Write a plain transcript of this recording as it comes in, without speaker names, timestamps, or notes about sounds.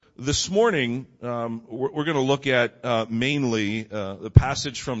This morning, we're going to look at mainly the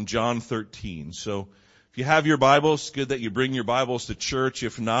passage from John 13. So if you have your Bibles, good that you bring your Bibles to church.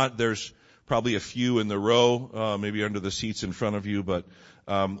 If not, there's probably a few in the row, maybe under the seats in front of you. But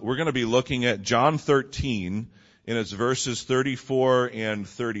we're going to be looking at John 13 in its verses 34 and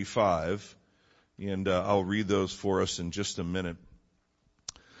 35. And I'll read those for us in just a minute.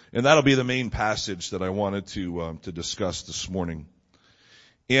 And that'll be the main passage that I wanted to discuss this morning.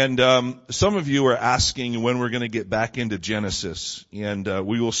 And some of you are asking when we're going to get back into Genesis, and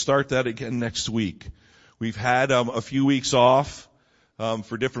we will start that again next week. We've had a few weeks off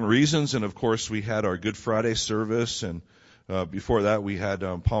for different reasons, and of course we had our Good Friday service, and before that we had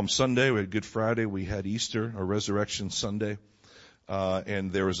Palm Sunday, we had Good Friday, we had Easter, or Resurrection Sunday,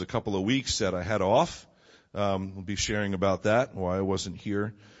 and there was a couple of weeks that I had off. We'll be sharing about that, why I wasn't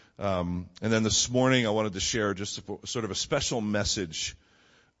here. And then this morning I wanted to share just sort of a special message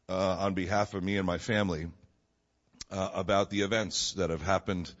on behalf of me and my family, about the events that have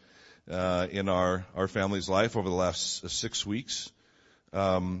happened, in our family's life over the last 6 weeks.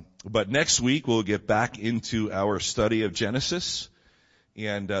 But next week we'll get back into our study of Genesis.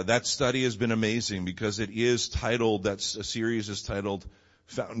 And, that study has been amazing because it is titled, that series is titled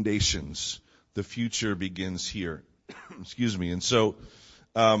Foundations. The Future Begins Here. Excuse me. And so,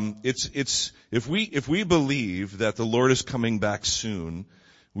 if we believe that the Lord is coming back soon,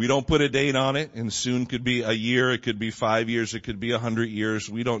 we don't put a date on it, and soon could be a year, it could be 5 years, it could be 100 years,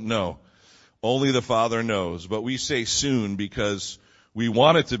 we don't know. Only the Father knows. But we say soon because we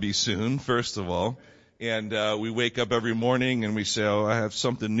want it to be soon, first of all. And we wake up every morning and we say, oh, I have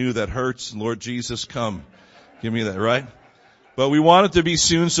something new that hurts. Lord Jesus, come. Give me that, right? But we want it to be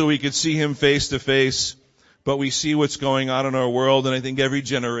soon so we could see Him face to face. But we see what's going on in our world, and I think every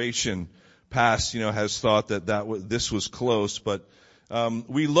generation past, has thought that this was close. But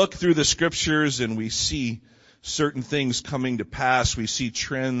we look through the scriptures and we see certain things coming to pass. We see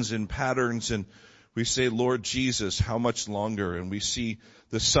trends and patterns, and we say, Lord Jesus, how much longer? And we see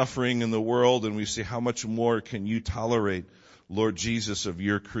the suffering in the world, and we say, how much more can you tolerate, Lord Jesus, of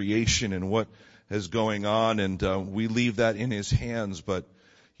your creation and what is going on? And we leave that in His hands. But,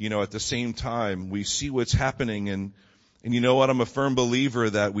 at the same time, we see what's happening, and you know what? I'm a firm believer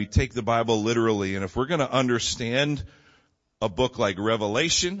that we take the Bible literally. And if we're going to understand a book like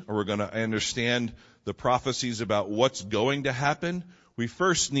Revelation, or we're going to understand the prophecies about what's going to happen, we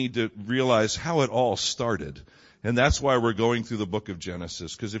first need to realize how it all started. And that's why we're going through the book of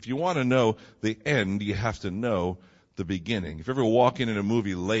Genesis. Because if you want to know the end, you have to know the beginning. If you ever walk in a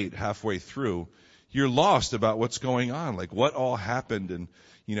movie late, halfway through, you're lost about what's going on. Like what all happened, and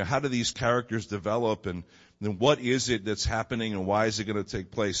how do these characters develop, and then what is it that's happening, and why is it going to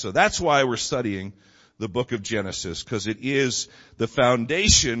take place? So that's why we're studying the book of Genesis, because it is the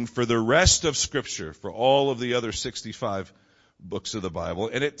foundation for the rest of Scripture, for all of the other 65 books of the Bible.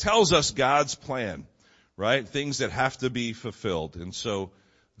 And it tells us God's plan, right? Things that have to be fulfilled. And so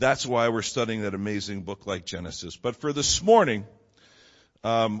that's why we're studying that amazing book like Genesis. But for this morning,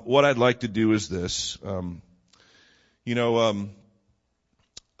 what I'd like to do is this.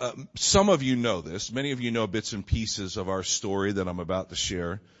 Some of you know this. Many of you know bits and pieces of our story that I'm about to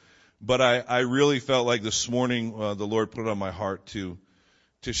share. But I really felt like this morning, the Lord put it on my heart to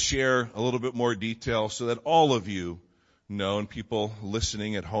share a little bit more detail so that all of you know, and people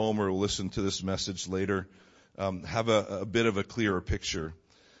listening at home or listen to this message later, have a bit of a clearer picture,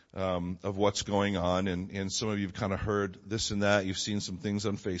 of what's going on. And some of you have kind of heard this and that. You've seen some things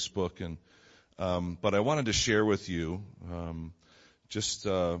on Facebook, but I wanted to share with you, just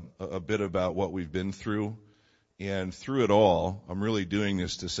a bit about what we've been through. And through it all, I'm really doing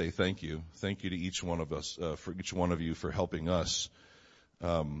this to say thank you. Thank you to each one of us, for each one of you for helping us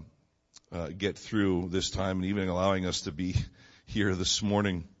get through this time and even allowing us to be here this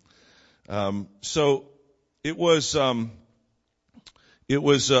morning. So it was a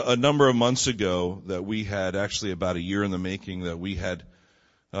number of months ago that we had, actually about a year in the making, that we had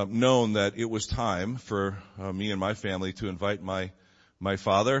known that it was time for me and my family to invite my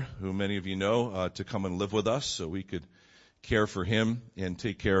father, who many of you know, to come and live with us so we could care for him and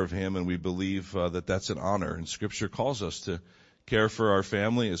take care of him. And we believe that that's an honor. And Scripture calls us to care for our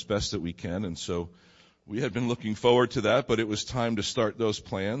family as best that we can. And so we had been looking forward to that, but it was time to start those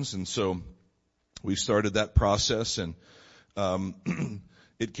plans. And so we started that process. And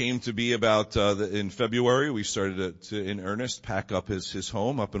it came to be about in February, we started to in earnest pack up his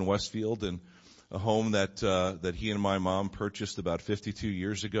home up in Westfield, and a home that he and my mom purchased about 52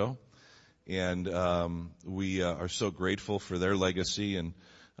 years ago. And we are so grateful for their legacy. And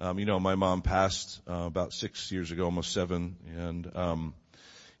my mom passed about 6 years ago, almost 7. And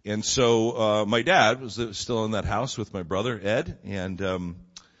And so, my dad was still in that house with my brother, Ed, and,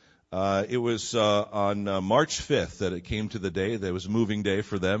 it was, on March 5th that it came to the day. There was a moving day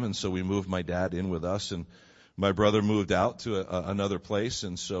for them, and so we moved my dad in with us, and my brother moved out to another place,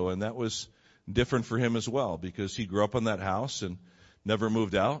 and that was different for him as well, because he grew up in that house and never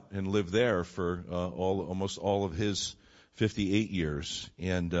moved out and lived there for, almost all of his 58 years.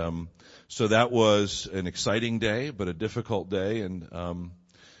 And, so that was an exciting day, but a difficult day, and,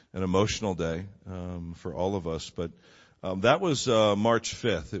 an emotional day, for all of us. But, that was, March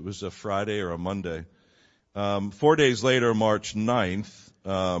 5th. It was a Friday or a Monday. 4 days later, March 9th,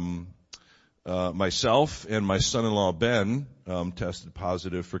 myself and my son-in-law, Ben, tested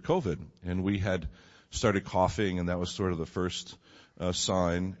positive for COVID. And we had started coughing, and that was sort of the first,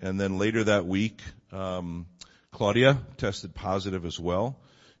 sign. And then later that week, Claudia tested positive as well.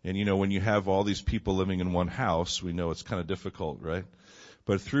 And when you have all these people living in one house, we know it's kind of difficult, right?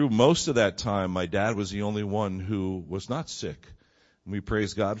 But through most of that time, my dad was the only one who was not sick. And we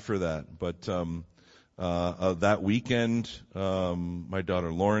praise God for that. But, that weekend, my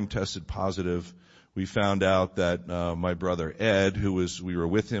daughter Lauren tested positive. We found out that, my brother Ed, we were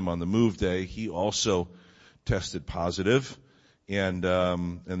with him on the move day, he also tested positive. And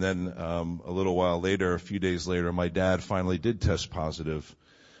then, a little while later, a few days later, my dad finally did test positive.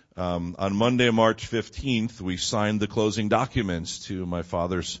 On Monday, March 15th, we signed the closing documents to my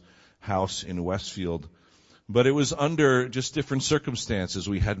father's house in Westfield. But it was under just different circumstances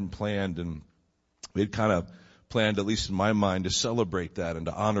we hadn't planned, and we had kind of planned, at least in my mind, to celebrate that and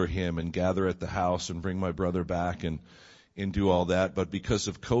to honor him and gather at the house and bring my brother back and do all that. But because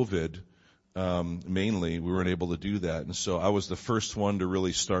of COVID, mainly, we weren't able to do that. And so I was the first one to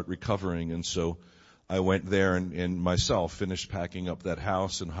really start recovering. And so I went there and myself finished packing up that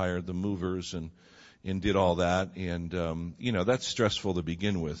house and hired the movers and did all that. And, that's stressful to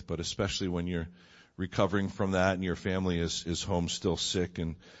begin with, but especially when you're recovering from that and your family is home still sick.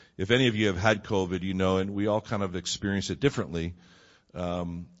 And if any of you have had COVID, and we all kind of experience it differently.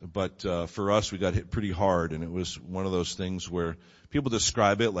 But for us, we got hit pretty hard, and it was one of those things where people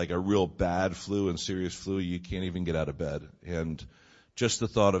describe it like a real bad flu and serious flu. You can't even get out of bed. And just the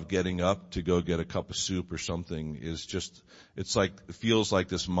thought of getting up to go get a cup of soup or something is just, it feels like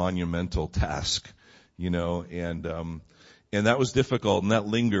this monumental task, and that was difficult, and that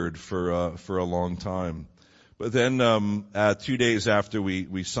lingered for a long time. But then, 2 days after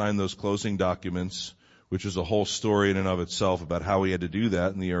we signed those closing documents, which is a whole story in and of itself about how we had to do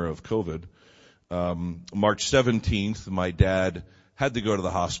that in the era of COVID, March 17th, my dad had to go to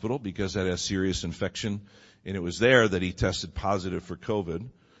the hospital because he had a serious infection. And it was there that he tested positive for COVID.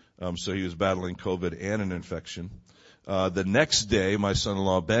 So he was battling COVID and an infection. The next day, my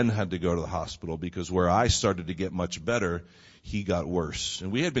son-in-law Ben had to go to the hospital because where I started to get much better, he got worse.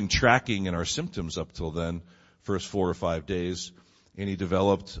 And we had been tracking in our symptoms up till then, first 4 or 5 days. And he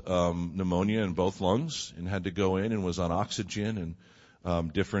developed pneumonia in both lungs and had to go in and was on oxygen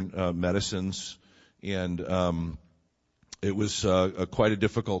and different medicines. And it was quite a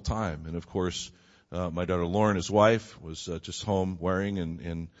difficult time. And of course, my daughter Lauren, his wife, was just home worrying,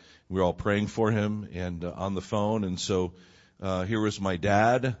 and we were all praying for him and on the phone. And so here was my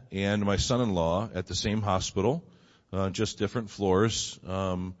dad and my son-in-law at the same hospital, just different floors,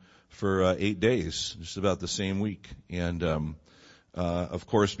 for 8 days, just about the same week. And of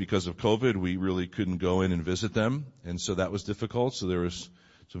course, because of COVID, we really couldn't go in and visit them, and so that was difficult. So there was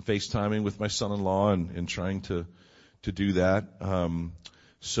some FaceTiming with my son-in-law and trying to do that.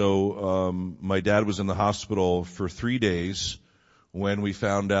 So my dad was in the hospital for 3 days when we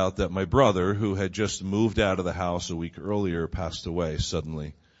found out that my brother, who had just moved out of the house a week earlier, passed away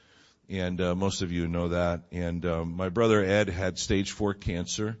suddenly. And most of you know that. And my brother Ed had stage 4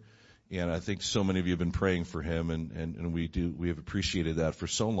 cancer, and I think so many of you have been praying for him, and we have appreciated that for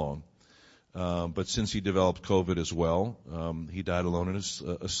so long. But since he developed COVID as well, he died alone in his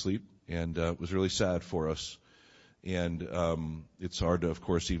sleep, and it was really sad for us. And it's hard to, of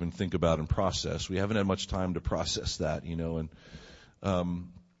course, even think about and process. We haven't had much time to process that,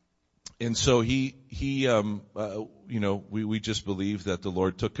 and so we just believe that the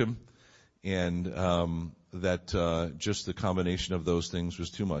Lord took him, and that just the combination of those things was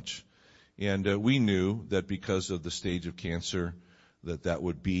too much. And we knew that because of the stage of cancer, that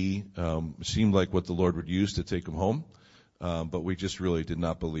would be seemed like what the Lord would use to take him home. But we just really did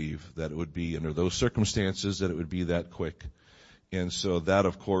not believe that it would be under those circumstances, that it would be that quick. And so that,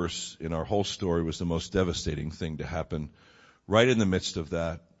 of course, in our whole story was the most devastating thing to happen right in the midst of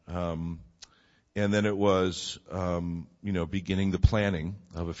that. And then it was, beginning the planning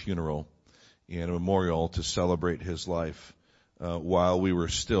of a funeral and a memorial to celebrate his life. while we were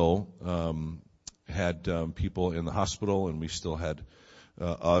still had people in the hospital, and we still had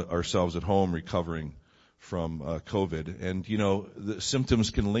ourselves at home recovering from COVID. And the symptoms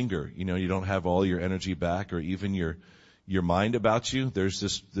can linger. You don't have all your energy back, or even your mind about you. There's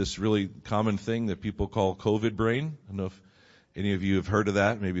this really common thing that people call COVID brain. I don't know if any of you have heard of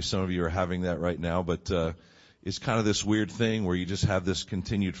that. Maybe some of you are having that right now, but it's kind of this weird thing where you just have this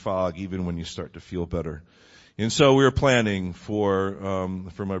continued fog even when you start to feel better. And so we were planning for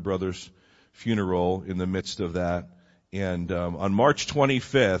my brother's funeral in the midst of that. And on March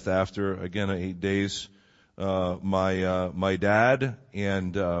 25th, after again 8 days, my dad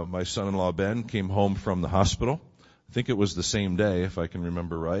and my son-in-law Ben came home from the hospital. I think it was the same day, if I can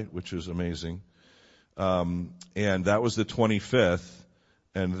remember right, which was amazing. And that was the 25th.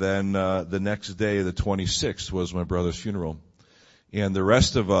 And then the next day, the 26th, was my brother's funeral. And the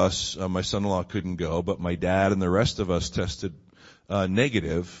rest of us, my son-in-law couldn't go, but my dad and the rest of us tested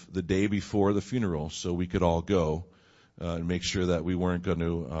negative the day before the funeral, so we could all go and make sure that we weren't going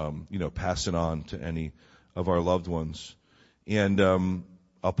to, pass it on to any of our loved ones. And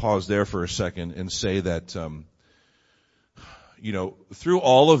I'll pause there for a second and say that, through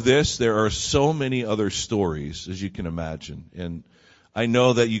all of this, there are so many other stories, as you can imagine. And I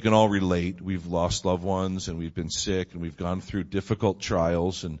know that you can all relate. We've lost loved ones, and we've been sick, and we've gone through difficult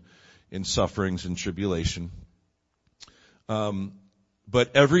trials and sufferings and tribulation.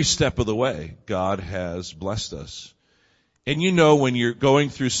 But every step of the way, God has blessed us. And when you're going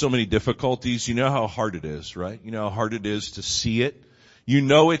through so many difficulties, you know how hard it is, right? You know how hard it is to see it. You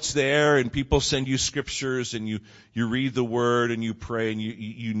know it's there, and people send you scriptures, and you read the word, and you pray, and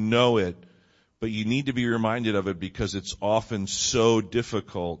you know it. But you need to be reminded of it because it's often so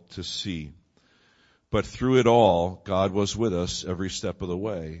difficult to see. But through it all, God was with us every step of the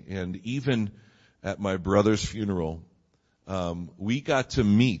way. And even at my brother's funeral, we got to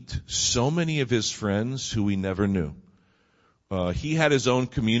meet so many of his friends who we never knew. He had his own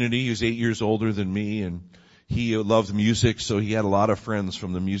community. He was 8 years older than me, and he loved music, so he had a lot of friends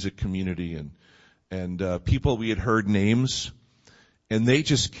from the music community and people we had heard names, and they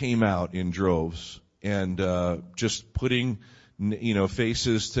just came out in droves and just putting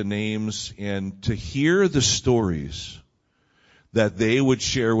faces to names, and to hear the stories that they would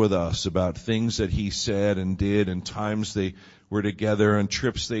share with us about things that he said and did, and times they were together and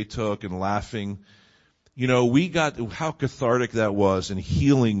trips they took and laughing. We got how cathartic that was and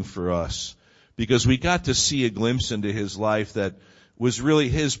healing for us, because we got to see a glimpse into his life that was really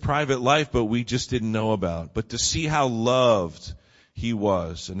his private life, but we just didn't know about. But to see how loved he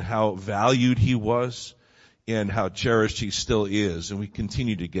was and how valued he was and how cherished he still is. And we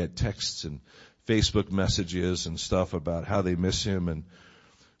continue to get texts and Facebook messages and stuff about how they miss him. And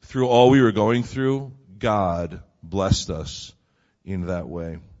through all we were going through, God blessed us in that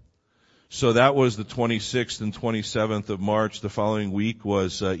way. So that was the 26th and 27th of March. The following week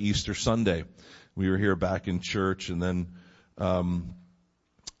was Easter Sunday. We were here back in church, and then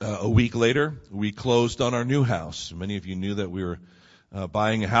a week later, we closed on our new house. Many of you knew that we were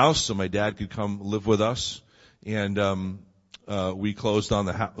buying a house so my dad could come live with us. And we closed on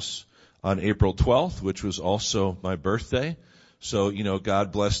the house on April 12th, which was also my birthday. So,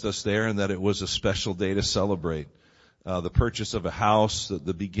 God blessed us there, and that it was a special day to celebrate. The purchase of a house,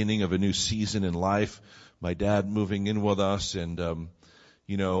 the beginning of a new season in life, my dad moving in with us, and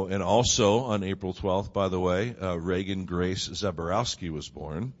and also on April 12th, by the way, Reagan Grace Zaborowski was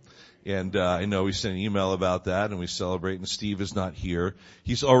born. And I know we sent an email about that, and we celebrate, and Steve is not here.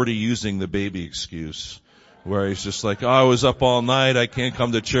 He's already using the baby excuse, where he's just like, I was up all night, I can't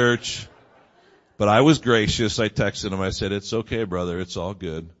come to church. But I was gracious. I texted him, I said, it's okay, brother, it's all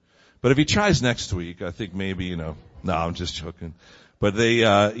good. But if he tries next week, I think maybe, no, I'm just joking. But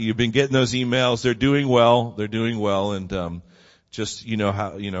you've been getting those emails. They're doing well. And, just,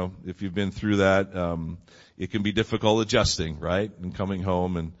 how, if you've been through that, it can be difficult adjusting, right? And coming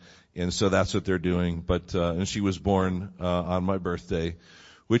home and so that's what they're doing. But, and she was born, on my birthday,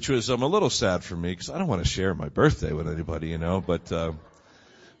 which was, a little sad for me because I don't want to share my birthday with anybody,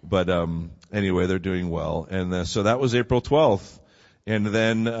 but anyway, they're doing well. And, so that was April 12th. And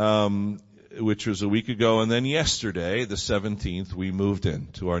then, which was a week ago, and then yesterday, the 17th, we moved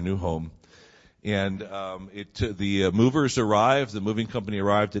into our new home. And the movers arrived, the moving company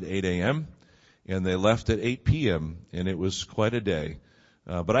arrived at 8 a.m., and they left at 8 p.m., and it was quite a day.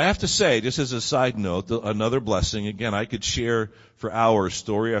 But I have to say, just as a side note, another blessing, again, I could share for hours,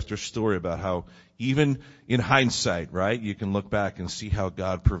 story after story, about how even in hindsight, right, you can look back and see how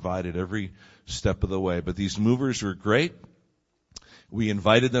God provided every step of the way. But these movers were great. We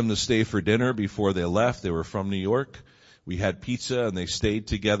invited them to stay for dinner before they left. They were from New York. We had pizza and they stayed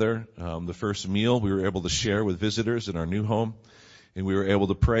together. The first meal we were able to share with visitors in our new home, and we were able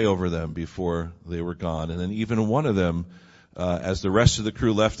to pray over them before they were gone. And then even one of them, as the rest of the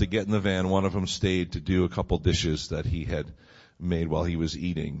crew left to get in the van, one of them stayed to do a couple dishes that he had made while he was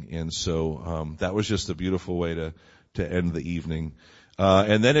eating. And so that was just a beautiful way to end the evening.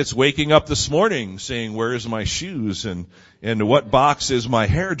 And then it's waking up this morning saying, where's my shoes and what box is my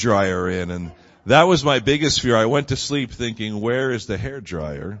hair dryer in? And that was my biggest fear. I went to sleep thinking, where is the hair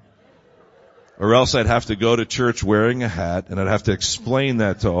dryer? Or else I'd have to go to church wearing a hat and I'd have to explain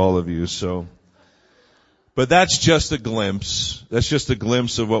that to all of you. But that's just a glimpse. That's just a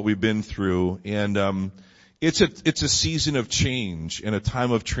glimpse of what we've been through. And, it's a season of change and a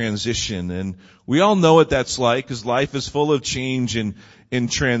time of transition. And we all know what that's like, because life is full of change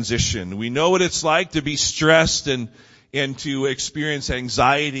and transition. We know what it's like to be stressed and to experience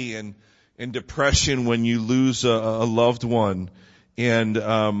anxiety and depression when you lose a loved one.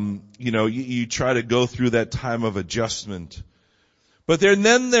 And, you try to go through that time of adjustment. But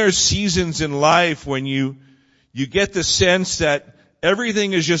then there's seasons in life when you get the sense that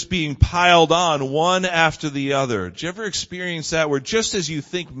everything is just being piled on one after the other. Did you ever experience that, where just as you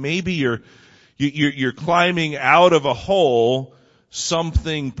think maybe you're climbing out of a hole,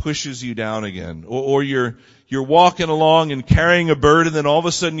 something pushes you down again? Or you're walking along and carrying a burden, and then all of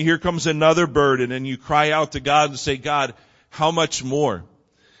a sudden here comes another burden, and you cry out to God and say, God, how much more?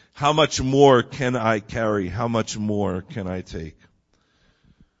 How much more can I carry? How much more can I take?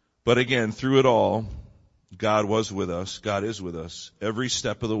 But again, through it all, God was with us. God is with us every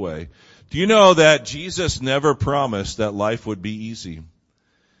step of the way. Do you know that Jesus never promised that life would be easy?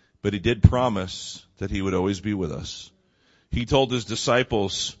 But he did promise that he would always be with us. He told his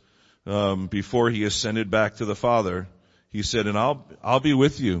disciples, before he ascended back to the Father, he said, and I'll be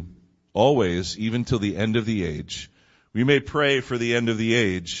with you always, even till the end of the age. We may pray for the end of the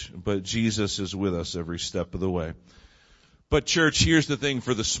age, but Jesus is with us every step of the way. But church, here's the thing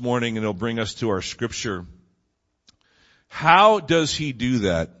for this morning, and it'll bring us to our scripture. How does he do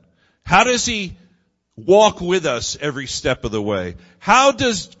that? How does he walk with us every step of the way? How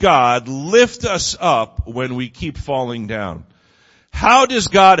does God lift us up when we keep falling down? How does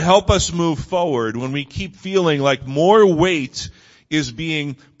God help us move forward when we keep feeling like more weight is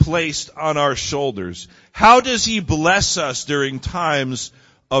being placed on our shoulders? How does he bless us during times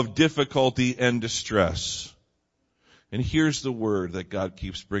of difficulty and distress? And here's the word that God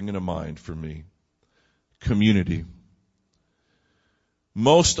keeps bringing to mind for me. Community.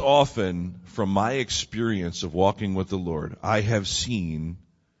 Most often, from my experience of walking with the Lord, I have seen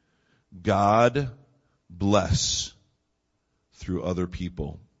God bless through other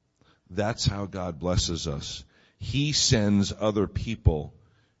people. That's how God blesses us. He sends other people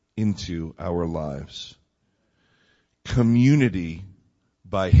into our lives. Community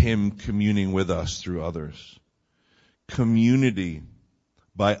by him communing with us through others. Community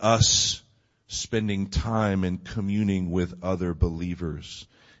by us spending time and communing with other believers.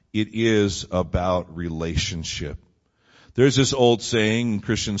 It is about relationship. There's this old saying in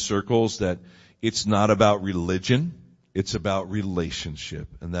Christian circles that it's not about religion, it's about relationship.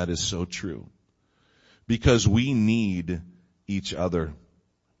 And that is so true. Because we need each other.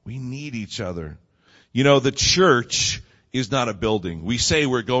 We need each other. You know, the church is not a building. We say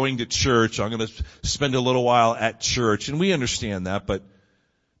we're going to church. I'm going to spend a little while at church. And we understand that, but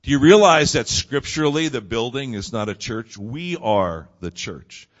do you realize that scripturally the building is not a church? We are the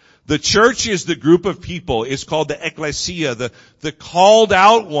church. The church is the group of people. It's called the ecclesia, the called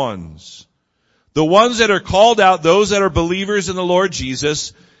out ones. The ones that are called out, those that are believers in the Lord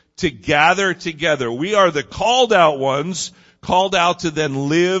Jesus, to gather together. We are the called out ones, called out to then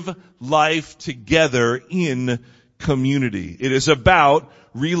live life together in community. It is about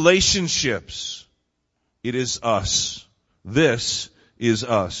relationships. It is us. This is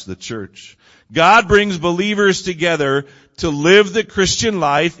us, the church. God brings believers together to live the Christian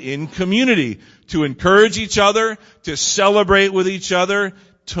life in community, to encourage each other, to celebrate with each other,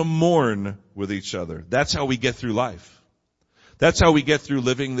 to mourn with each other. That's how we get through life. That's how we get through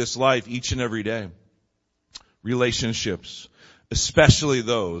living this life each and every day. Relationships, especially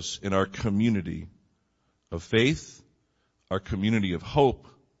those in our community of faith, our community of hope,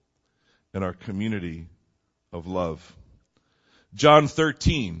 and our community of love. John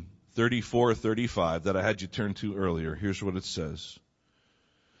 13:34-35 that I had you turn to earlier. Here's what it says.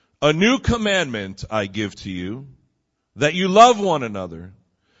 A new commandment I give to you, that you love one another.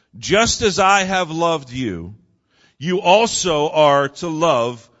 Just as I have loved you, you also are to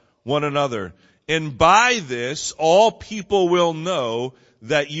love one another. And by this, all people will know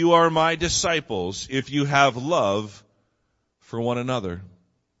that you are my disciples if you have love for one another.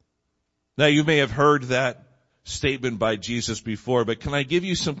 Now you may have heard that statement by Jesus before, but can I give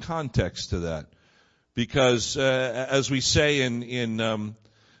you some context to that? Because as we say in the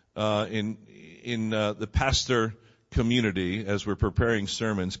pastor community, as we're preparing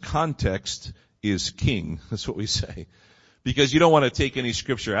sermons, context is king. That's what we say. Because you don't want to take any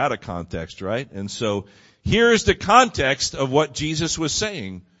scripture out of context, right? And so here's the context of what Jesus was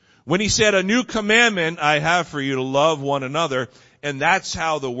saying. When he said, a new commandment I have for you, to love one another, and that's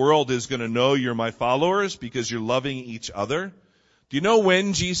how the world is going to know you're my followers, because you're loving each other. Do you know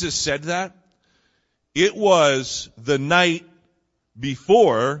when Jesus said that? It was the night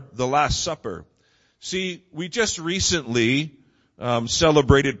before the Last Supper. See, we just recently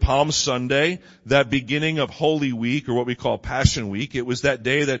celebrated Palm Sunday, that beginning of Holy Week, or what we call Passion Week. It was that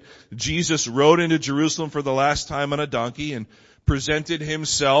day that Jesus rode into Jerusalem for the last time on a donkey and presented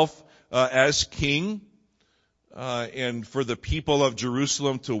himself as king, and for the people of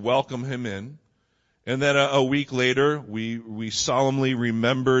Jerusalem to welcome him in. And then a week later, we solemnly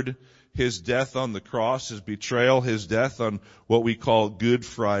remembered his death on the cross, his betrayal, his death on what we call Good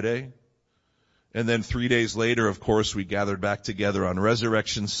Friday. And then 3 days later, of course, we gathered back together on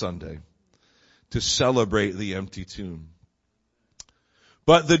Resurrection Sunday to celebrate the empty tomb.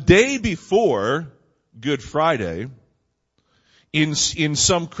 But the day before Good Friday, in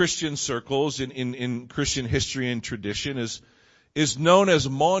some Christian circles, in Christian history and tradition, is known as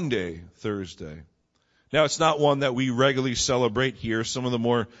Maundy Thursday. Now, it's not one that we regularly celebrate here. Some of the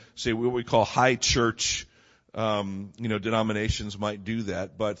more, say, what we call high church denominations might do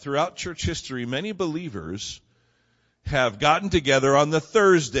that. But throughout church history, many believers have gotten together on the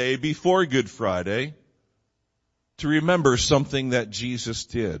Thursday before Good Friday to remember something that Jesus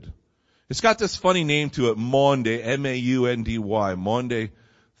did. It's got this funny name to it, Maundy, M-A-U-N-D-Y, Maundy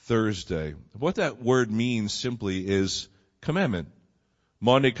Thursday. What that word means simply is commandment.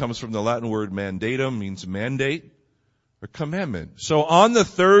 Maundy comes from the Latin word mandatum, means mandate or commandment. So on the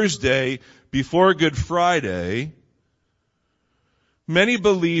Thursday before Good Friday, many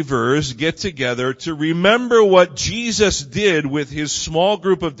believers get together to remember what Jesus did with his small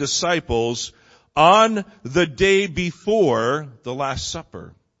group of disciples on the day before the Last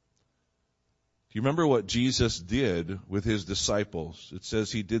Supper. Do you remember what Jesus did with his disciples? It says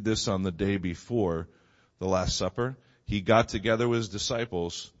he did this on the day before the Last Supper. He got together with his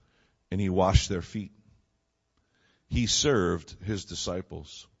disciples and he washed their feet. He served his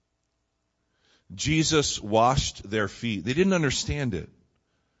disciples. Jesus washed their feet. They didn't understand it.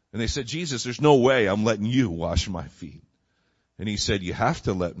 And they said, Jesus, there's no way I'm letting you wash my feet. And he said, you have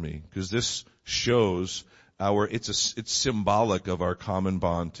to let me, because this shows it's symbolic of our common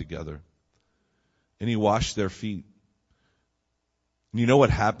bond together. And he washed their feet. And you know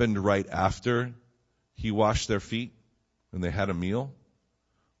what happened right after he washed their feet and they had a meal?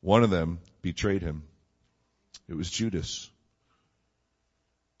 One of them betrayed him. It was Judas.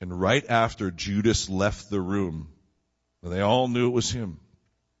 And right after Judas left the room, and they all knew it was him,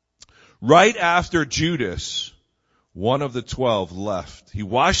 right after Judas, one of the 12 left. He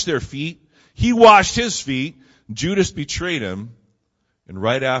washed their feet. He washed his feet. Judas betrayed him. And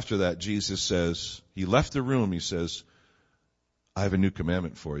right after that, Jesus says, he left the room, he says, I have a new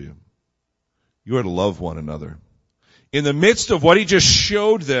commandment for you. You are to love one another. In the midst of what he just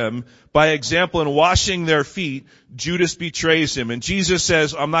showed them by example in washing their feet, Judas betrays him. And Jesus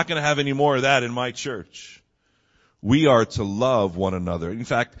says, I'm not going to have any more of that in my church. We are to love one another. In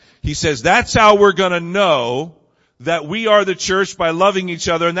fact, he says that's how we're going to know that we are the church, by loving each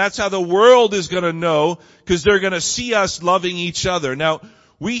other. And that's how the world is going to know, because they're going to see us loving each other. Now,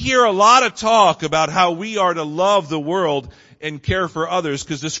 we hear a lot of talk about how we are to love the world and care for others,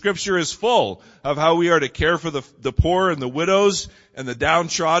 because the scripture is full of how we are to care for the poor and the widows and the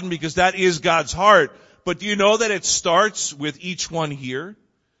downtrodden, because that is God's heart. But do you know that it starts with each one here?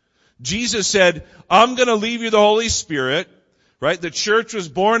 Jesus said, I'm going to leave you the Holy Spirit, right? The church was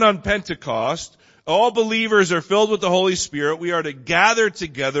born on Pentecost. All believers are filled with the Holy Spirit. We are to gather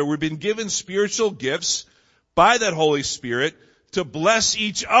together. We've been given spiritual gifts by that Holy Spirit to bless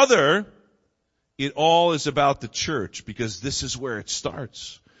each other. It all is about the church, because this is where it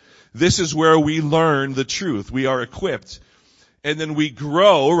starts. This is where we learn the truth. We are equipped. And then we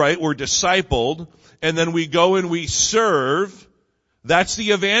grow, right? We're discipled. And then we go and we serve. That's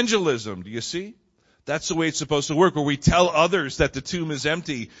the evangelism. Do you see? That's the way it's supposed to work, where we tell others that the tomb is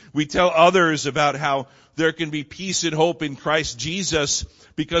empty. We tell others about how there can be peace and hope in Christ Jesus,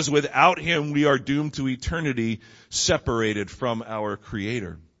 because without him we are doomed to eternity, separated from our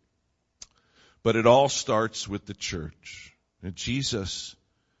Creator. But it all starts with the church. And Jesus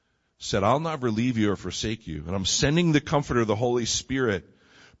said, I'll never leave you or forsake you. And I'm sending the Comforter, the Holy Spirit.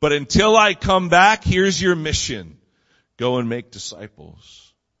 But until I come back, here's your mission. Go and make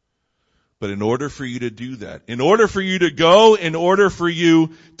disciples. But in order for you to do that, in order for you to go, in order for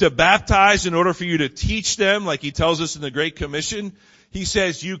you to baptize, in order for you to teach them, like he tells us in the Great Commission, he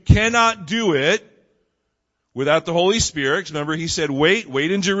says you cannot do it without the Holy Spirit. Remember, he said, wait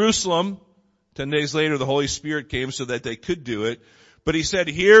in Jerusalem. 10 days later, the Holy Spirit came so that they could do it. But he said,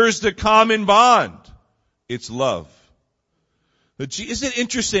 here's the common bond. It's love. Isn't it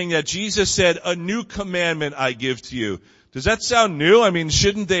interesting that Jesus said, a new commandment I give to you? Does that sound new? I mean,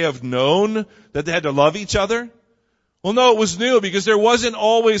 shouldn't they have known that they had to love each other? Well, no, it was new because there wasn't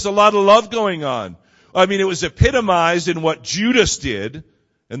always a lot of love going on. I mean, it was epitomized in what Judas did.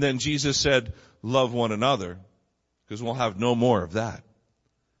 And then Jesus said, love one another, because we'll have no more of that.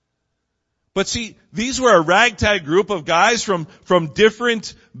 But see, these were a ragtag group of guys from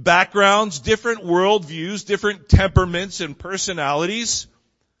different backgrounds, different worldviews, different temperaments and personalities.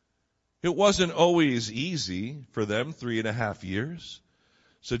 It wasn't always easy for them, 3.5 years.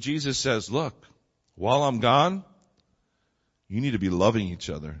 So Jesus says, look, while I'm gone, you need to be loving each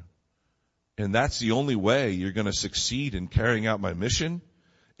other. And that's the only way you're going to succeed in carrying out my mission.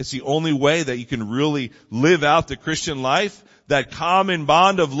 It's the only way that you can really live out the Christian life, that common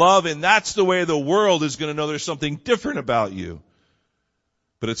bond of love, and that's the way the world is going to know there's something different about you.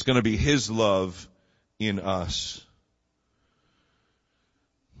 But it's going to be his love in us.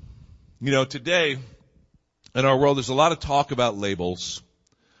 You know, today in our world there's a lot of talk about labels,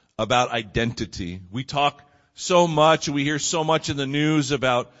 about identity. We talk so much, we hear so much in the news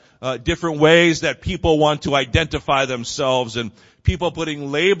about different ways that people want to identify themselves, and people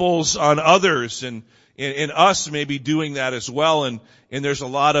putting labels on others, and us maybe doing that as well. And there's a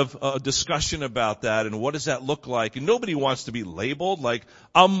lot of discussion about that, and what does that look like? And nobody wants to be labeled like,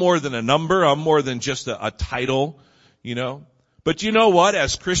 I'm more than a number, I'm more than just a title, you know. But you know what?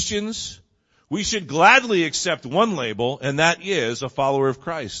 As Christians, we should gladly accept one label, and that is a follower of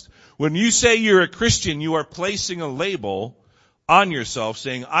Christ. When you say you're a Christian, you are placing a label on yourself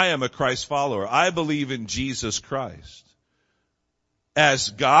saying, I am a Christ follower. I believe in Jesus Christ as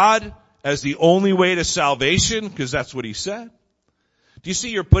God, as the only way to salvation, because that's what he said. Do you see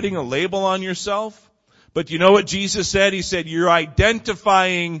you're putting a label on yourself? But you know what Jesus said? He said, you're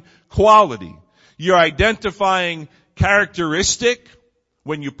identifying quality. You're identifying characteristic.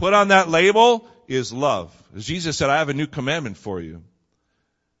 When you put on that label is love. As Jesus said, I have a new commandment for you.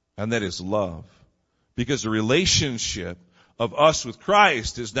 And that is love. Because the relationship of us with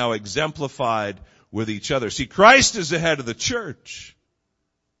Christ is now exemplified with each other. See, Christ is the head of the church.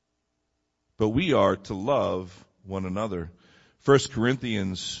 But we are to love one another. 1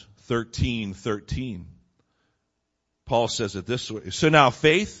 Corinthians 13:13. Paul says it this way. So now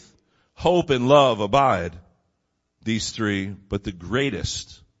faith, hope, and love abide. These three, but the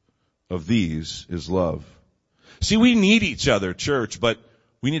greatest of these is love. See, we need each other, church, but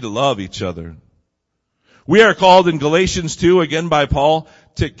we need to love each other. We are called in Galatians 2, again by Paul,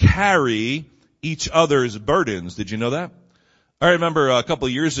 to carry each other's burdens. Did you know that? I remember a couple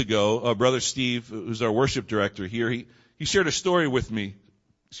of years ago, Brother Steve, who's our worship director here, he shared a story with me,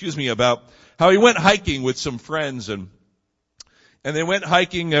 about how he went hiking with some friends, and they went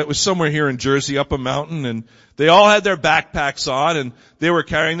hiking. It was somewhere here in Jersey, up a mountain, and they all had their backpacks on, and they were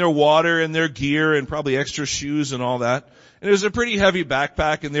carrying their water and their gear and probably extra shoes and all that. And it was a pretty heavy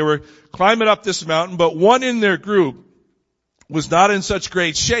backpack, and they were climbing up this mountain, but one in their group was not in such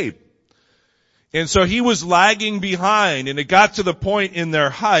great shape. And so he was lagging behind, and it got to the point in their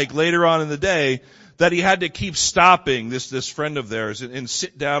hike later on in the day that he had to keep stopping, this friend of theirs, and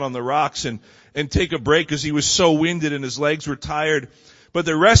sit down on the rocks and take a break because he was so winded and his legs were tired. But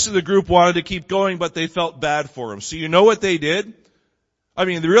the rest of the group wanted to keep going, but they felt bad for him. So you know what they did? I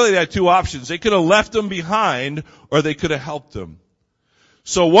mean, they really had two options. They could have left him behind, or they could have helped him.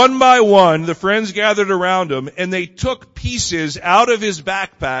 So one by one, the friends gathered around him, and they took pieces out of his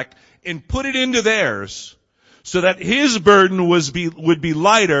backpack and put it into theirs so that his burden would be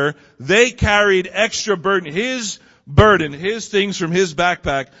lighter. They carried extra burden, his things from his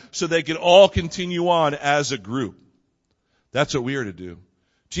backpack, so they could all continue on as a group. That's what we are to do.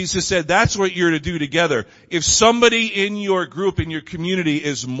 Jesus said that's what you're to do together. If somebody in your group, in your community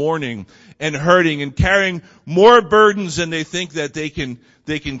is mourning and hurting and carrying more burdens than they think that they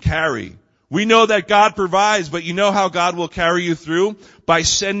can carry, we know that God provides, but you know how God will carry you through? By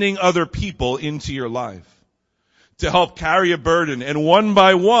sending other people into your life to help carry a burden. And one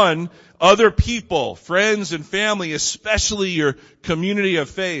by one, other people, friends and family, especially your community of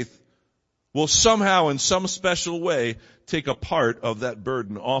faith, will somehow in some special way take a part of that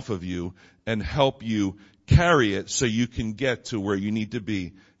burden off of you and help you carry it so you can get to where you need to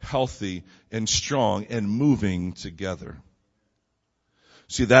be, healthy and strong and moving together.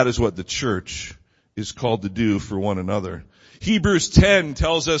 See, that is what the church is called to do for one another. Hebrews 10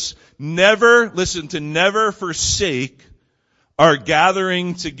 tells us never forsake our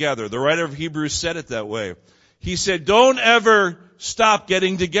gathering together. The writer of Hebrews said it that way. He said, don't ever stop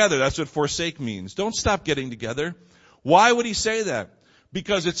getting together. That's what forsake means. Don't stop getting together. Why would he say that?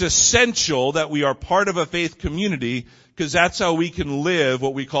 Because it's essential that we are part of a faith community, because that's how we can live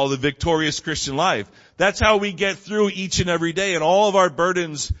what we call the victorious Christian life. That's how we get through each and every day and all of our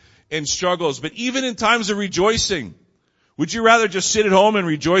burdens and struggles. But even in times of rejoicing, would you rather just sit at home and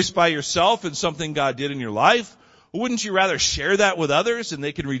rejoice by yourself in something God did in your life? Or wouldn't you rather share that with others and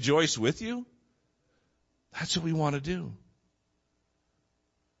they can rejoice with you? That's what we want to do.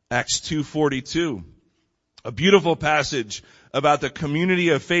 Acts 2:42. A beautiful passage about the community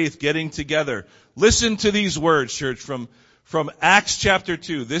of faith getting together. Listen to these words, church, from Acts chapter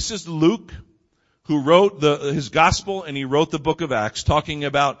 2. This is Luke, who wrote his gospel, and he wrote the book of Acts, talking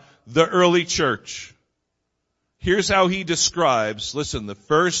about the early church. Here's how he describes, listen, the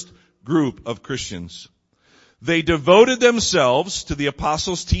first group of Christians. They devoted themselves to the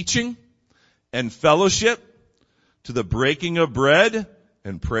apostles' teaching and fellowship, to the breaking of bread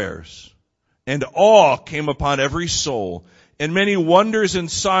and prayers. And awe came upon every soul, and many wonders and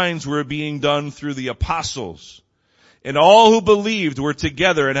signs were being done through the apostles. And all who believed were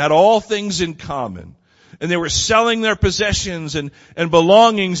together and had all things in common. And they were selling their possessions and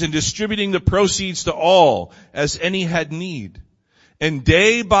belongings and distributing the proceeds to all as any had need. And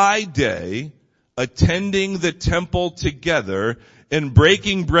day by day, attending the temple together and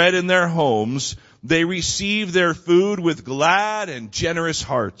breaking bread in their homes, they received their food with glad and generous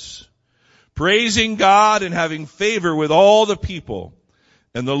hearts, praising God and having favor with all the people.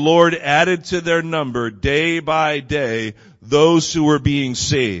 And the Lord added to their number day by day those who were being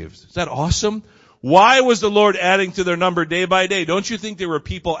saved. Is that awesome? Why was the Lord adding to their number day by day? Don't you think there were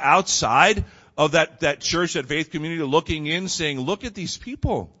people outside of that church, that faith community, looking in saying, look at these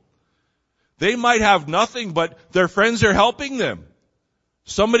people. They might have nothing, but their friends are helping them.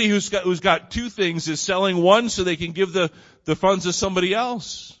 Somebody who's got two things is selling one so they can give the funds to somebody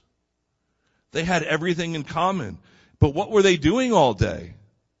else. They had everything in common. But what were they doing all day?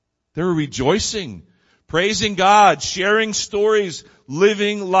 They were rejoicing, praising God, sharing stories,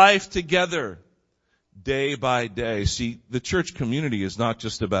 living life together day by day. See, the church community is not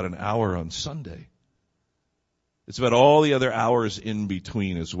just about an hour on Sunday. It's about all the other hours in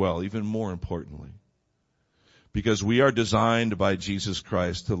between as well, even more importantly. Because we are designed by Jesus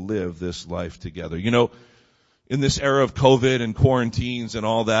Christ to live this life together. You know, in this era of COVID and quarantines and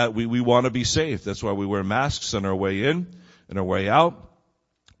all that, we want to be safe. That's why we wear masks on our way in and our way out.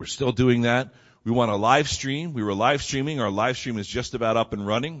 We're still doing that. We want to live stream. We were live streaming. Our live stream is just about up and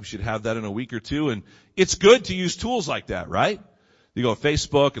running. We should have that in a week or two. And it's good to use tools like that, right? You go to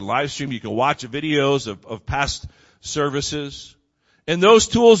Facebook and live stream. You can watch videos of past services. And those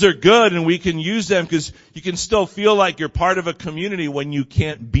tools are good, and we can use them because you can still feel like you're part of a community when you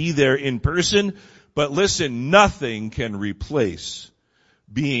can't be there in person. But listen, nothing can replace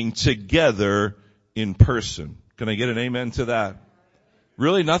being together in person. Can I get an amen to that?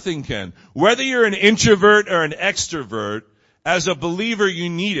 Really, nothing can. Whether you're an introvert or an extrovert, as a believer, you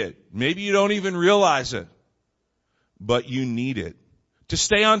need it. Maybe you don't even realize it, but you need it to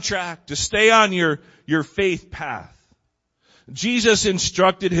stay on track, to stay on your faith path. Jesus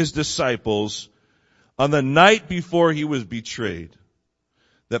instructed his disciples on the night before he was betrayed,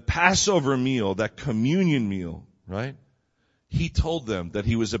 the Passover meal, that communion meal, right? He told them that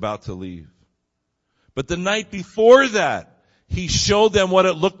he was about to leave. But the night before that, he showed them what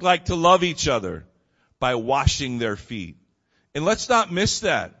it looked like to love each other by washing their feet. And let's not miss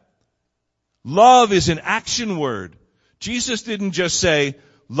that. Love is an action word. Jesus didn't just say,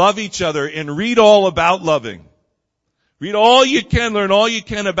 love each other and read all about loving. Read all you can, learn all you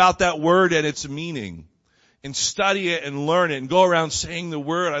can about that word and its meaning. And study it and learn it and go around saying the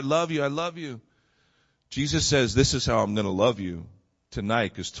word, I love you, I love you. Jesus says, this is how I'm going to love you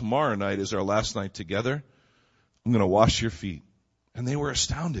tonight, because tomorrow night is our last night together. I'm going to wash your feet. And they were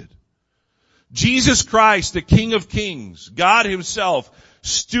astounded. Jesus Christ, the King of Kings, God himself,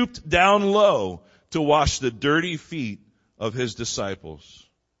 stooped down low to wash the dirty feet of his disciples,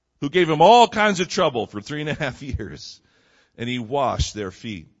 who gave him all kinds of trouble for 3.5 years. And he washed their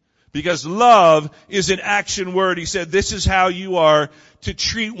feet. Because love is an action word. He said, this is how you are to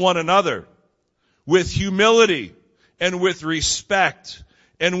treat one another, with humility and with respect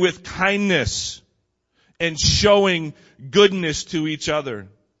and with kindness, and showing goodness to each other.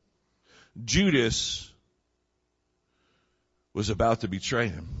 Judas was about to betray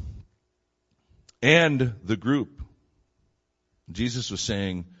him. And the group. Jesus was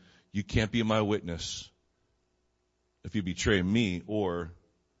saying, you can't be my witness if you betray me or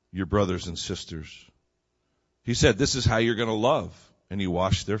your brothers and sisters. He said, this is how you're going to love. And he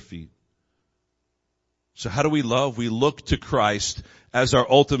washed their feet. So how do we love? We look to Christ as our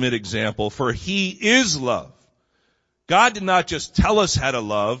ultimate example, for he is love. God did not just tell us how to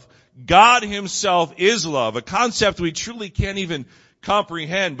love. God himself is love, a concept we truly can't even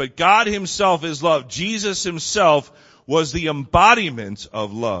comprehend, but God himself is love. Jesus himself was the embodiment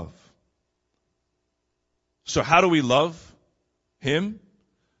of love. So how do we love him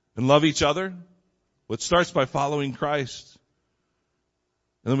and love each other? Well, it starts by following Christ.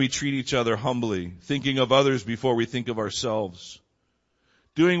 And then we treat each other humbly, thinking of others before we think of ourselves.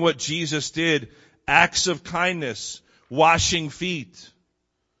 Doing what Jesus did, acts of kindness, washing feet,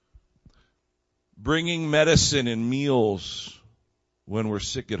 bringing medicine and meals when we're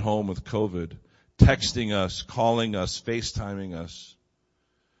sick at home with COVID, texting us, calling us, FaceTiming us,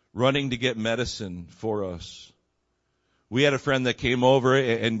 running to get medicine for us. We had a friend that came over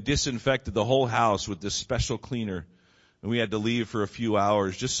and disinfected the whole house with this special cleaner. And we had to leave for a few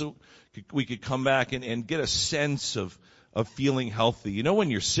hours just so we could come back and get a sense of feeling healthy. You know when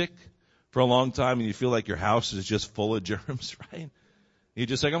you're sick for a long time and you feel like your house is just full of germs, right? You're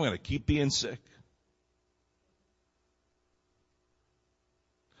just like, I'm going to keep being sick.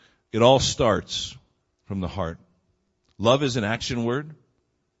 It all starts from the heart. Love is an action word,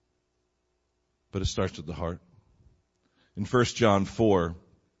 but it starts with the heart. In 1 John 4,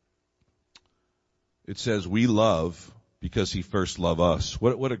 it says, we love because he first loved us.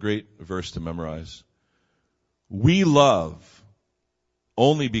 What a great verse to memorize. We love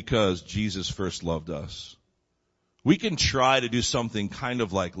only because Jesus first loved us. We can try to do something kind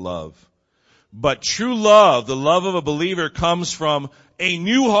of like love. But true love, the love of a believer, comes from a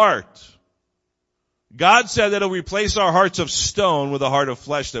new heart. God said that he'll replace our hearts of stone with a heart of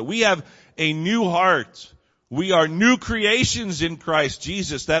flesh, that we have a new heart. We are new creations in Christ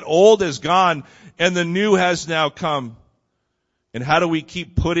Jesus. That old is gone and the new has now come. And how do we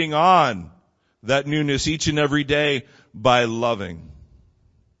keep putting on that newness each and every day? By loving.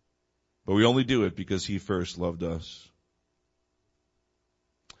 But we only do it because he first loved us.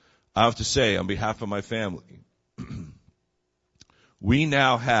 I have to say, on behalf of my family, we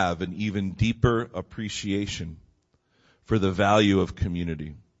now have an even deeper appreciation for the value of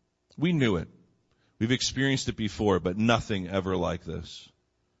community. We knew it. We've experienced it before, but nothing ever like this.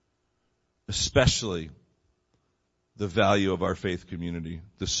 Especially the value of our faith community,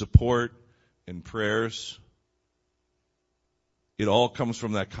 the support and prayers. It all comes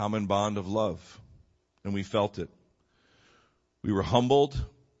from that common bond of love. And we felt it. We were humbled.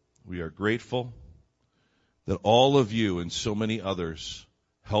 We are grateful that all of you and so many others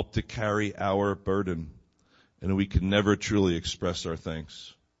helped to carry our burden. And we can never truly express our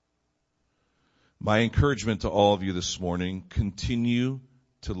thanks. My encouragement to all of you this morning, continue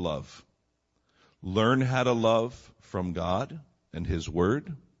to love. Learn how to love from God and his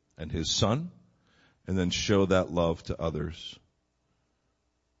word and his son, and then show that love to others.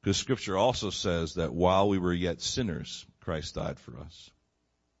 Because scripture also says that while we were yet sinners, Christ died for us.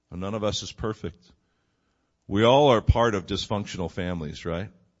 And none of us is perfect. We all are part of dysfunctional families, right?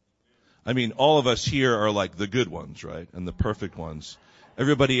 I mean, all of us here are like the good ones, right? And the perfect ones.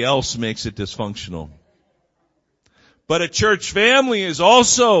 Everybody else makes it dysfunctional. But a church family is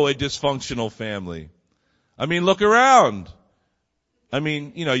also a dysfunctional family. I mean, look around. I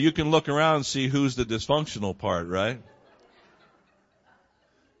mean, you can look around and see who's the dysfunctional part, right?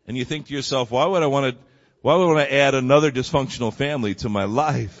 And you think to yourself, why would I want to add another dysfunctional family to my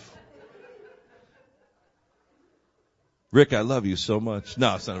life? Rick, I love you so much.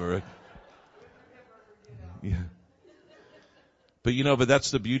 No, it's not about Rick. Yeah. But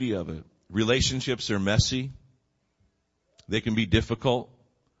that's the beauty of it. Relationships are messy. They can be difficult,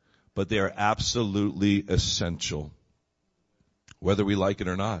 but they are absolutely essential, whether we like it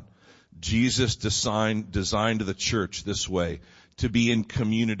or not. Jesus designed the church this way, to be in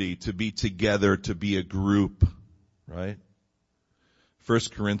community, to be together, to be a group, right? 1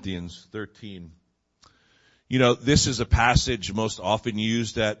 Corinthians 13. This is a passage most often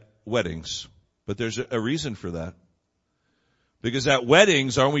used at weddings, but there's a reason for that. Because at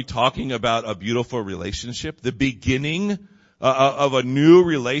weddings, aren't we talking about a beautiful relationship? The beginning of a new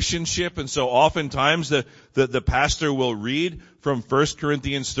relationship. And so oftentimes the pastor will read from 1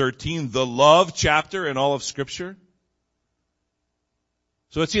 Corinthians 13, the love chapter in all of Scripture.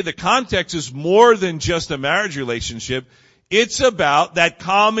 So let's see, the context is more than just a marriage relationship. It's about that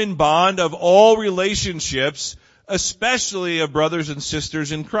common bond of all relationships, especially of brothers and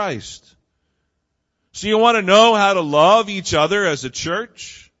sisters in Christ. So you want to know how to love each other as a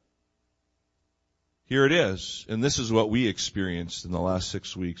church? Here it is. And this is what we experienced in the last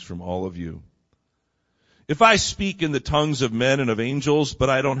 6 weeks from all of you. If I speak in the tongues of men and of angels, but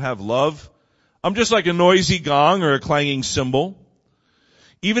I don't have love, I'm just like a noisy gong or a clanging cymbal.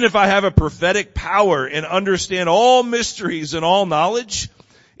 Even if I have a prophetic power and understand all mysteries and all knowledge,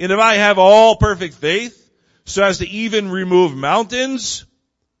 and if I have all perfect faith, so as to even remove mountains,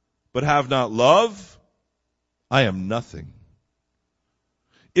 but have not love, I am nothing.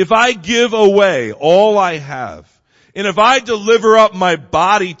 If I give away all I have, and if I deliver up my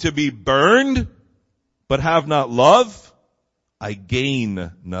body to be burned, but have not love, I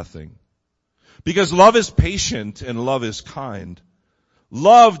gain nothing. Because love is patient and love is kind.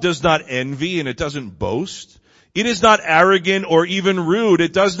 Love does not envy and it doesn't boast. It is not arrogant or even rude.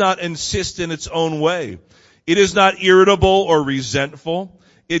 It does not insist in its own way. It is not irritable or resentful.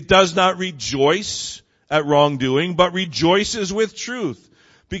 It does not rejoice at wrongdoing, but rejoices with truth.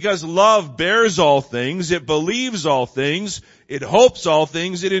 Because love bears all things, it believes all things, it hopes all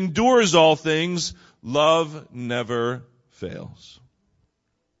things, it endures all things. Love never fails.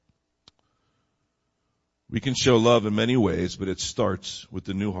 We can show love in many ways, but it starts with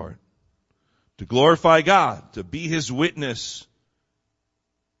the new heart. To glorify God, to be His witness.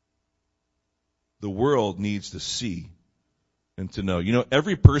 The world needs to see and to know. You know,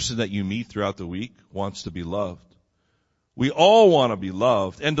 every person that you meet throughout the week wants to be loved. We all want to be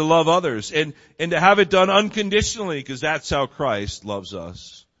loved and to love others and to have it done unconditionally, because that's how Christ loves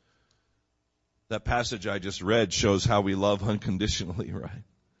us. That passage I just read shows how we love unconditionally, right?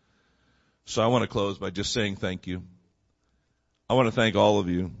 So I want to close by just saying thank you. I want to thank all of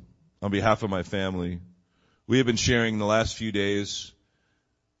you on behalf of my family. We have been sharing the last few days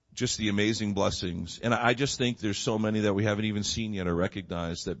just the amazing blessings. And I just think there's so many that we haven't even seen yet or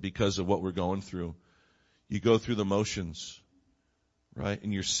recognized, that because of what we're going through, you go through the motions, right?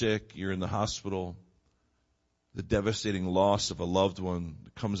 And you're sick, you're in the hospital. The devastating loss of a loved one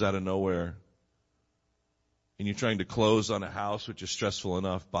comes out of nowhere. And you're trying to close on a house, which is stressful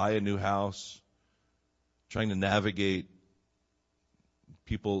enough, buy a new house, trying to navigate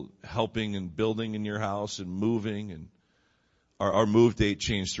people helping and building in your house and moving. And our move date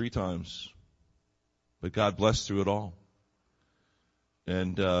changed 3 times. But God blessed through it all.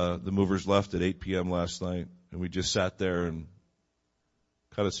 And the movers left at 8 p.m. last night, and we just sat there and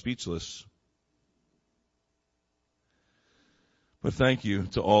kind of speechless. But thank you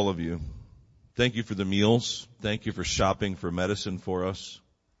to all of you. Thank you for the meals. Thank you for shopping for medicine for us.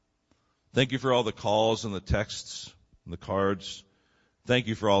 Thank you for all the calls and the texts and the cards. Thank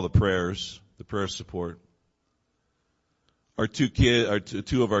you for all the prayers, the prayer support. Our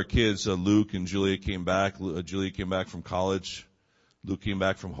two of our kids, Luke and Julia, came back. Julia came back from college. Luke came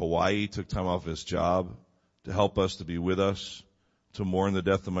back from Hawaii, took time off his job to help us, to be with us, to mourn the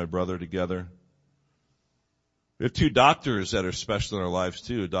death of my brother together. We have 2 doctors that are special in our lives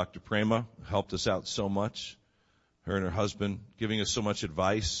too. Dr. Prema helped us out so much. Her and her husband giving us so much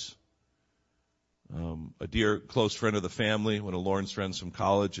advice. A dear close friend of the family, one of Lauren's friends from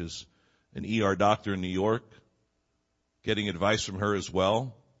college, is an ER doctor in New York. Getting advice from her as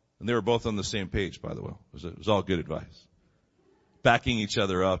well. And they were both on the same page, by the way. It was all good advice. Backing each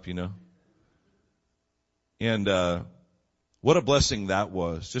other up, you know. And what a blessing that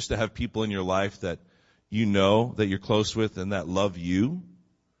was, just to have people in your life that you know, that you're close with, and that love you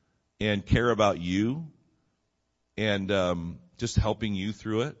and care about you and just helping you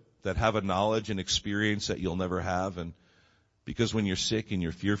through it, that have a knowledge and experience that you'll never have. And because when you're sick and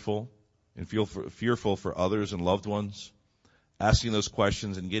you're fearful and fearful for others and loved ones, asking those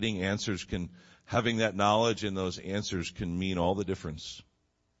questions and getting answers having that knowledge and those answers can mean all the difference.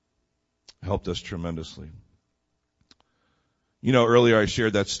 Helped us tremendously. You know, earlier I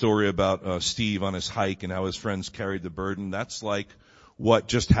shared that story about Steve on his hike and how his friends carried the burden. That's like what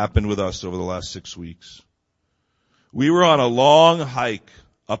just happened with us over the last 6 weeks. We were on a long hike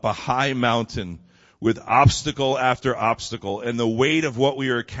up a high mountain with obstacle after obstacle, and the weight of what we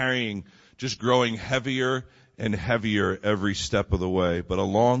were carrying just growing heavier and heavier every step of the way. But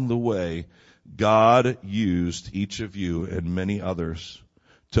along the way, God used each of you and many others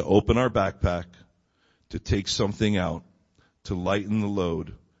to open our backpack, to take something out, to lighten the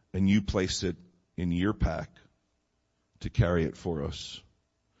load, and you placed it in your pack to carry it for us.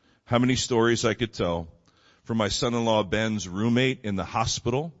 How many stories I could tell from my son-in-law Ben's roommate in the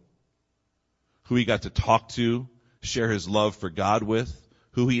hospital, who he got to talk to, share his love for God with,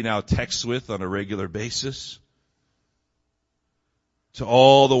 who he now texts with on a regular basis, to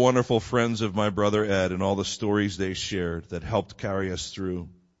all the wonderful friends of my brother Ed and all the stories they shared that helped carry us through.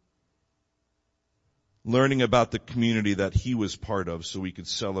 Learning about the community that he was part of so we could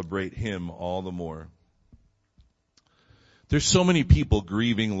celebrate him all the more. There's so many people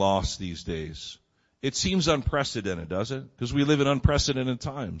grieving loss these days. It seems unprecedented, does it? Because we live in unprecedented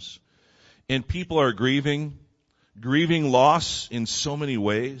times. And people are grieving loss in so many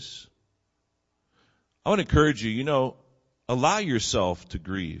ways. I want to encourage you, allow yourself to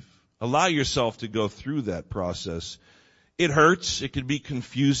grieve. Allow yourself to go through that process. It hurts. It can be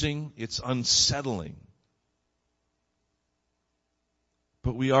confusing. It's unsettling.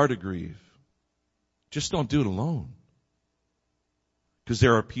 But we are to grieve. Just don't do it alone. Because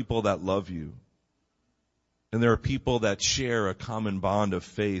there are people that love you. And there are people that share a common bond of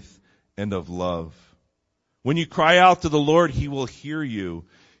faith and of love. When you cry out to the Lord, He will hear you.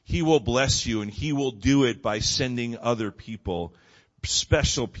 He will bless you, and He will do it by sending other people,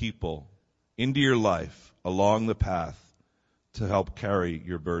 special people, into your life along the path to help carry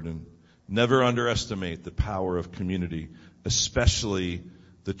your burden. Never underestimate the power of community, especially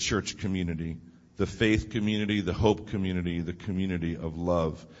the church community, the faith community, the hope community, the community of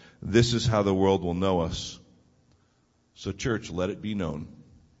love. This is how the world will know us. So church, let it be known.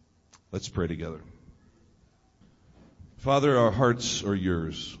 Let's pray together. Father, our hearts are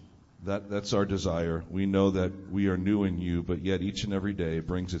yours. That's our desire. We know that we are new in you, but yet each and every day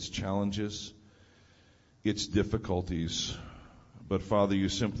brings its challenges, its difficulties. But Father, you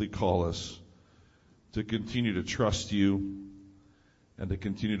simply call us to continue to trust you and to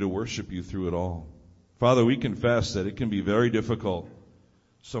continue to worship you through it all. Father, we confess that it can be very difficult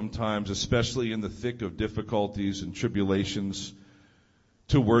sometimes, especially in the thick of difficulties and tribulations,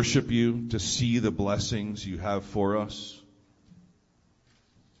 to worship you, to see the blessings you have for us,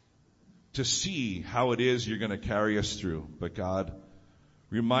 to see how it is you're going to carry us through. But God,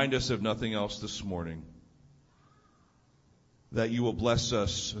 remind us of nothing else this morning, that you will bless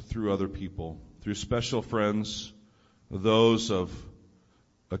us through other people, through special friends, those of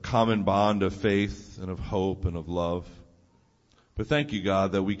a common bond of faith and of hope and of love. But thank you,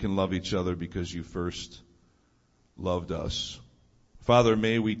 God, that we can love each other because you first loved us. Father,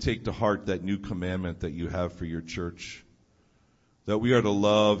 may we take to heart that new commandment that you have for your church, that we are to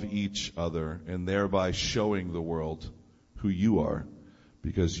love each other, and thereby showing the world who you are,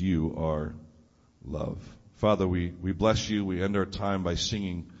 because you are love. Father, we bless you. We end our time by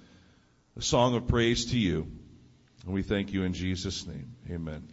singing a song of praise to you. And we thank you in Jesus' name. Amen.